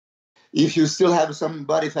If you still have some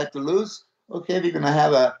body fat to lose, okay, we're going to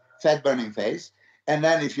have a fat burning phase. And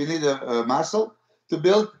then if you need a muscle to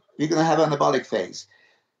build, we're going to have an anabolic phase.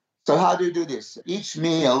 So how do you do this? Each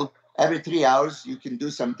meal, every 3 hours, you can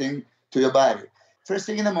do something to your body. First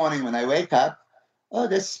thing in the morning when I wake up, oh,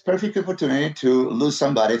 that's perfect opportunity to lose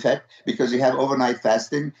some body fat because you have overnight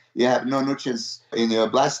fasting, you have no nutrients in your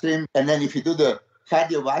bloodstream. And then if you do the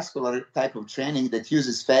cardiovascular type of training that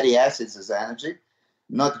uses fatty acids as energy,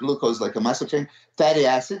 not glucose like a muscle training, fatty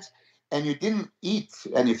acids, and you didn't eat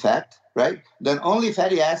any fat, right? Then only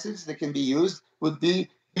fatty acids that can be used would be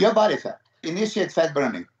your body fat. Initiate fat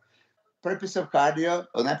burning. Purpose of cardio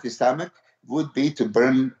on empty stomach would be to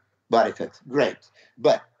burn body fat. Great.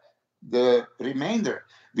 But the remainder,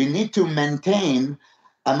 we need to maintain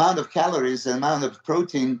amount of calories, amount of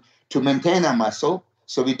protein to maintain our muscle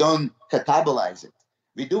so we don't catabolize it.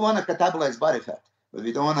 We do want to catabolize body fat, but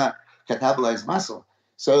we don't want to catabolize muscle.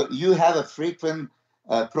 So you have a frequent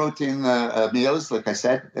protein meals, like I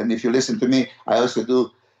said, and if you listen to me, I also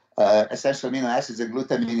do essential amino acids and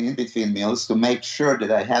glutamine in between meals to make sure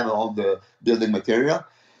that I have all the building material.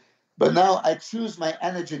 But now I choose my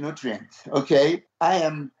energy nutrient. Okay, I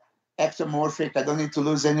am ectomorphic. I don't need to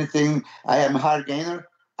lose anything. I am a hard gainer.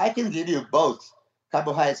 I can give you both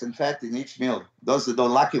carbohydrates and fat in each meal. Those are the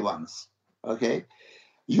lucky ones. Okay,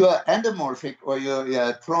 you are endomorphic or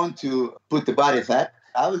you're prone to put the body fat.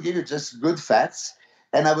 I will give you just good fats,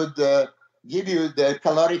 and I would give you the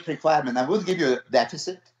caloric requirement. I would give you a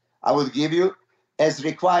deficit. I would give you as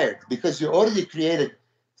required because you already created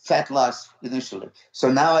fat loss initially.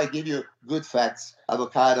 So now I give you good fats,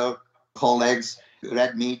 avocado, whole eggs,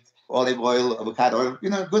 red meat, olive oil, avocado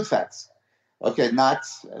oil, good fats. Okay,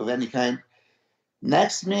 nuts of any kind.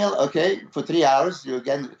 Next meal, okay, for 3 hours, you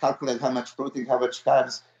again calculate how much protein, how much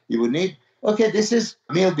carbs you would need. Okay, this is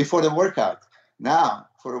meal before the workout. Now,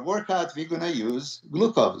 for a workout, we're going to use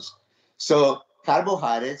glucose. So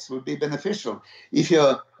carbohydrates would be beneficial. If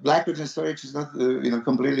your glycogen storage is not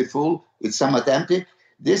completely full, it's somewhat empty,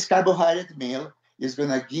 this carbohydrate meal is going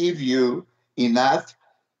to give you enough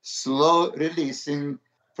slow releasing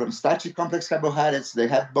from starchy complex carbohydrates. They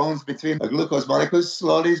have bonds between glucose molecules.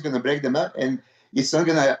 Slowly, it's going to break them up, and it's not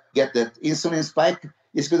going to get that insulin spike.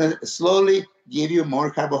 It's going to slowly give you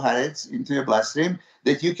more carbohydrates into your bloodstream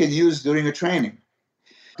that you can use during a training.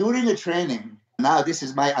 During a training, now this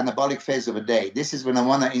is my anabolic phase of a day. This is when I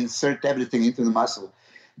want to insert everything into the muscle.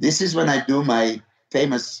 This is when I do my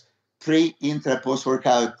famous pre-intra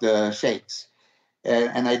post-workout shakes.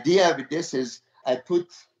 An idea with this is I put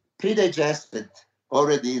pre-digested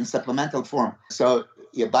already in supplemental form. So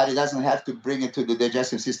your body doesn't have to bring it to the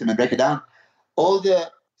digestive system and break it down. All the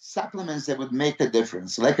supplements that would make a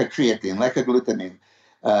difference, like a creatine, like a glutamine,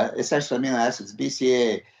 essential amino acids,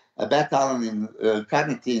 BCA, beta-alanine,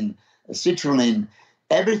 carnitine, citrulline,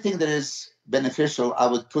 everything that is beneficial, I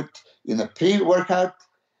would put in a pre-workout,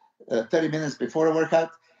 30 minutes before a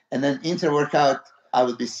workout, and then intra-workout, I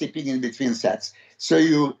would be sipping in between sets. So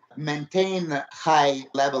you maintain a high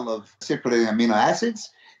level of circulating amino acids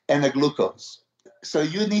and a glucose. So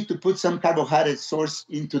you need to put some carbohydrate source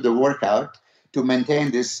into the workout to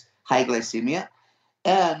maintain this high glycemia.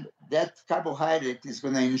 And that carbohydrate is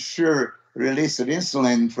going to ensure release of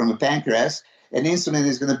insulin from the pancreas. And insulin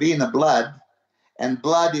is going to be in the blood. And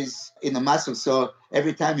blood is in the muscle. So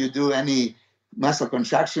every time you do any muscle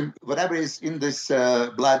contraction, whatever is in this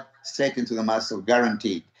blood, straight into the muscle,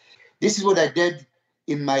 guaranteed. This is what I did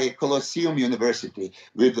in my Colosseum University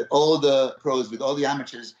with all the pros, with all the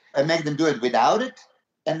amateurs. I make them do it without it,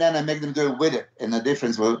 and then I make them do it with it. And the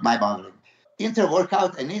difference was mind-boggling.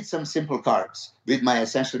 Intra-workout, I need some simple carbs with my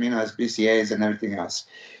essential amino acids, BCAAs, and everything else.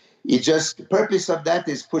 The purpose of that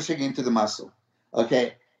is pushing into the muscle.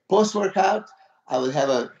 Okay, post-workout, I will have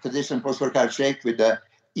a traditional post-workout shake with the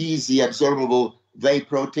easy absorbable whey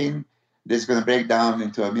protein that's going to break down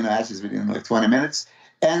into amino acids within like 20 minutes.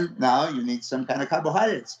 And now you need some kind of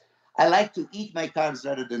carbohydrates. I like to eat my carbs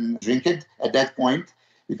rather than drink it at that point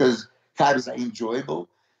because carbs are enjoyable.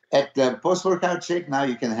 At the post-workout shake, now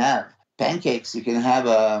you can have pancakes, you can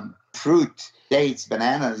have fruit, dates,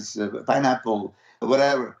 bananas, pineapple,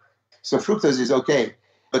 whatever. So fructose is okay,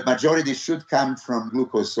 but majority should come from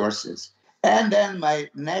glucose sources. And then my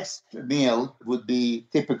next meal would be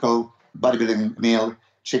typical bodybuilding meal,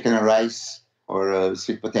 chicken and rice or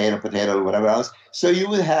sweet potato, whatever else. So you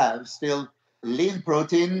will have still lean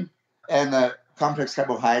protein and a complex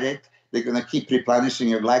carbohydrate. They're going to keep replenishing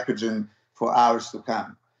your glycogen for hours to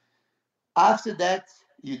come. After that,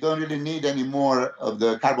 you don't really need any more of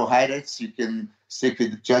the carbohydrates. You can stick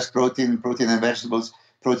with just protein and vegetables,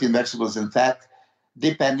 protein, vegetables, and fat.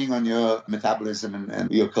 depending on your metabolism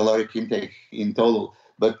and your caloric intake in total.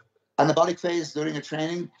 But anabolic phase during a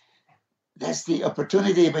training, that's the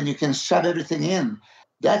opportunity when you can shove everything in.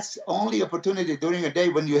 That's only opportunity during a day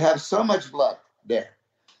when you have so much blood there.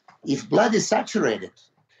 If blood is saturated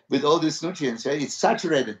with all these nutrients, right, it's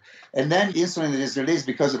saturated, and then insulin is released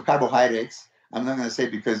because of carbohydrates. I'm not going to say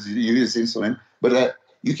because you use insulin, but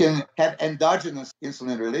you can have endogenous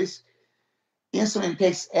insulin release. Insulin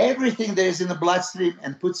takes everything that is in the bloodstream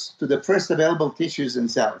and puts to the first available tissues and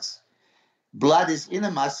cells. Blood is in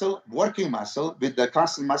a muscle, working muscle, with the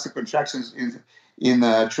constant muscle contractions in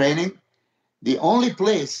training. The only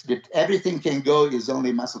place that everything can go is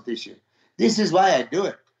only muscle tissue. This is why I do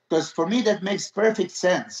it, because for me that makes perfect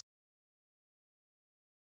sense.